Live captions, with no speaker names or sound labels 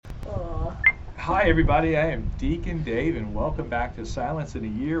Hi, everybody. I am Deacon Dave, and welcome back to Silence in a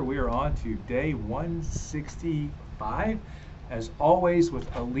Year. We are on to day 165, as always,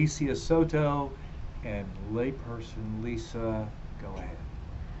 with Alicia Soto and layperson Lisa. Go ahead.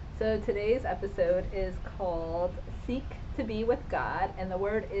 So today's episode is called Seek to Be with God, and the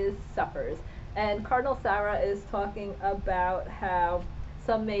word is suffers. And Cardinal Sarah is talking about how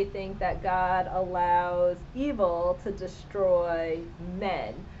some may think that God allows evil to destroy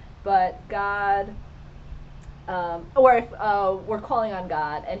men, but or if we're calling on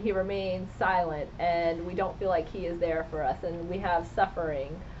God and He remains silent and we don't feel like He is there for us and we have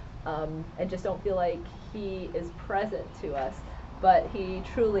suffering and just don't feel like He is present to us, but He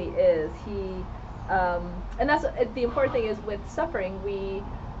truly is. And that's the important thing is with suffering,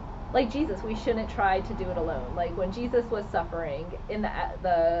 like Jesus, we shouldn't try to do it alone. Like when Jesus was suffering in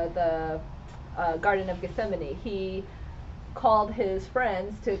the Garden of Gethsemane, He called his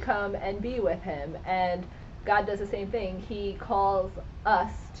friends to come and be with him. And God does the same thing. He calls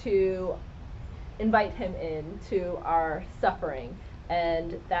us to invite him in to our suffering.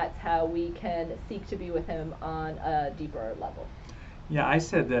 And that's how we can seek to be with him on a deeper level. Yeah, I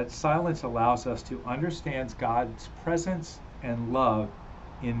said that silence allows us to understand God's presence and love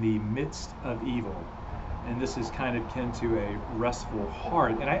in the midst of evil. And this is kind of akin to a restful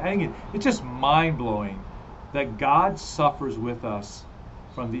heart. And I think it's just mind blowing that God suffers with us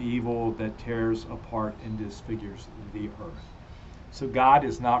from the evil that tears apart and disfigures the earth. So God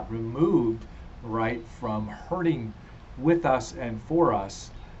is not removed, right, from hurting with us and for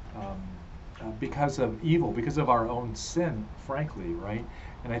us um, because of evil, because of our own sin, frankly, right?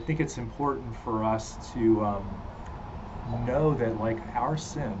 And I think it's important for us to know that, like, our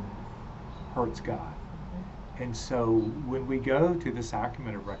sin hurts God. And so when we go to the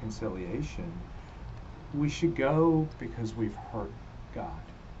sacrament of reconciliation, we should go because we've hurt God,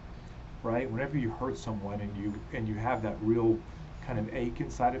 right? Whenever you hurt someone and you have that real kind of ache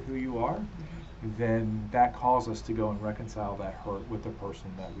inside of who you are, then that calls us to go and reconcile that hurt with the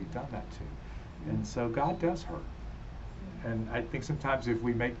person that we've done that to. And so God does hurt. And I think sometimes if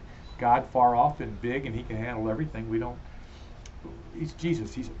we make God far off and big and he can handle everything, we don't. He's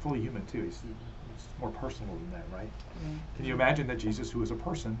Jesus. He's fully human too. He's more personal than that, right? Can you imagine that Jesus, who is a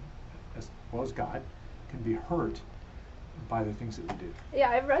person as well as God, can be hurt by the things that we do? Yeah,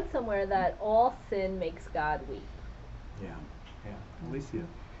 I've read somewhere that all sin makes God weep. Yeah, yeah. Alicia.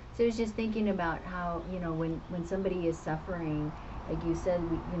 So I was just thinking about how, when somebody is suffering, like you said,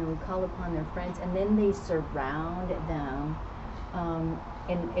 we call upon their friends, and then they surround them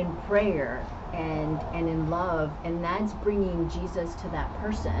in prayer and in love, and that's bringing Jesus to that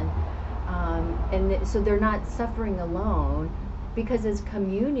person. So they're not suffering alone, because as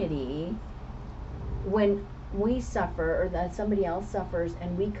community, when we suffer or that somebody else suffers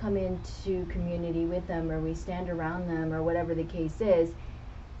and we come into community with them or we stand around them or whatever the case is,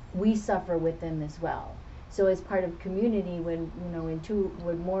 we suffer with them as well. So as part of community, when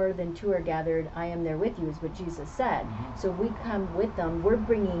more than two are gathered, I am there with you, is what Jesus said. So we come with them, we're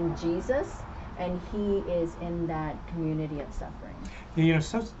bringing Jesus, and he is in that community of suffering.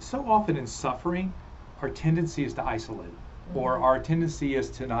 So often in suffering, our tendency is to isolate, or our tendency is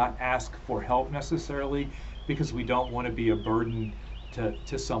to not ask for help necessarily because we don't want to be a burden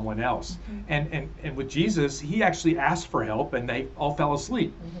to someone else. And with Jesus, he actually asked for help and they all fell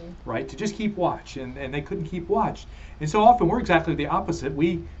asleep, right? To just keep watch, and they couldn't keep watch. And so often we're exactly the opposite.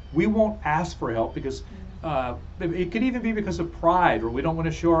 We won't ask for help because it could even be because of pride, or we don't want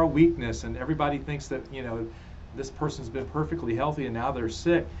to show our weakness, and everybody thinks that this person's been perfectly healthy and now they're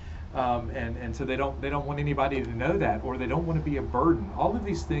sick. And so they don't want anybody to know that, or they don't want to be a burden. All of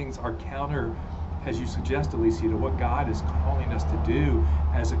these things are counter, as you suggest, Alicia, to what God is calling us to do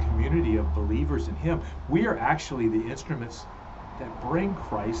as a community of believers in him. We are actually the instruments that bring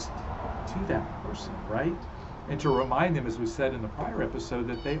Christ to that person, right? And to remind them, as we said in the prior episode,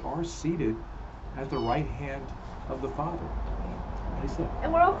 that they are seated at the right hand of the Father. Lisa.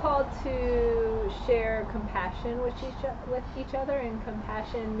 And we're all called to share compassion with each other, and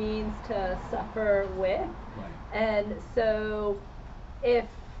compassion means to suffer with. Right. And so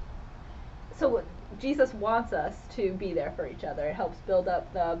Jesus wants us to be there for each other. It helps build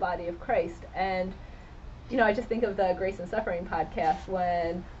up the body of Christ. And I just think of the Grace and Suffering podcast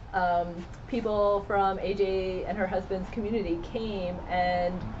when people from AJ and her husband's community came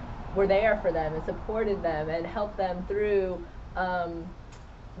and were there for them and supported them and helped them through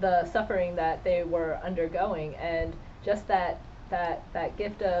the suffering that they were undergoing. And just that that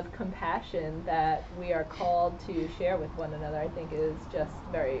gift of compassion that we are called to share with one another, I think, is just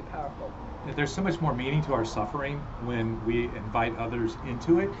very powerful. There's so much more meaning to our suffering when we invite others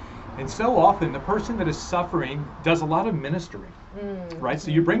into it. And so often, the person that is suffering does a lot of ministering, right?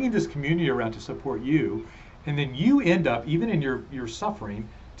 So you're bringing this community around to support you, and then you end up, even in your suffering,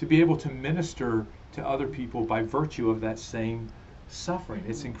 to be able to minister to other people by virtue of that same suffering.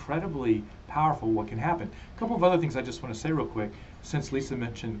 It's incredibly powerful what can happen. A couple of other things I just want to say real quick, since Lisa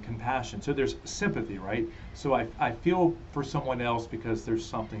mentioned compassion. So there's sympathy, right? So I feel for someone else because there's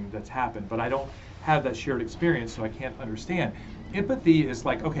something that's happened, but I don't have that shared experience, so I can't understand. Empathy is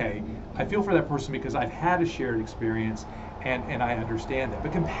like, okay, I feel for that person because I've had a shared experience and I understand that.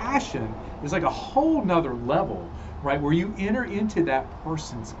 But compassion is like a whole nother level, right? Where you enter into that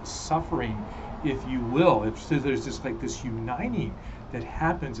person's suffering, if you will. So there's just like this uniting that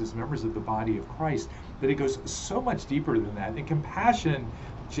happens as members of the body of Christ, that it goes so much deeper than that. And compassion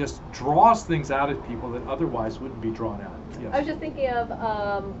just draws things out of people that otherwise wouldn't be drawn out. Yes. I was just thinking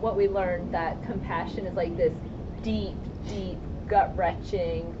of what we learned, that compassion is like this deep, deep,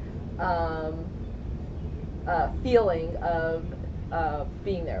 gut-wrenching feeling of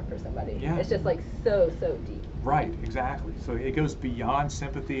being there for somebody. Yeah. It's just like so deep. Right, exactly. So it goes beyond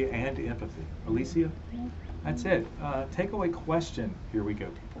sympathy and empathy. Alicia? That's it. Takeaway question. Here we go,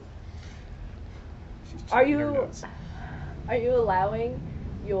 people. She's Are checking her you notes. allowing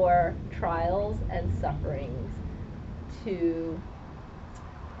your trials and sufferings to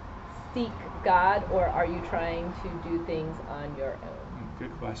seek God, or are you trying to do things on your own?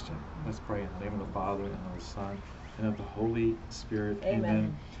 Good question. Let's pray in the name of the Father, and of the Son, and of the Holy Spirit.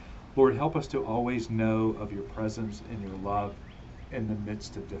 Amen. Lord, help us to always know of your presence and your love in the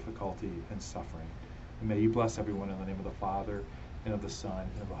midst of difficulty and suffering. And may you bless everyone in the name of the Father, and of the Son,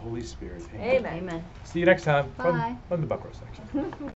 and of the Holy Spirit. Amen. Amen. See you next time Bye. on the Buckrow section.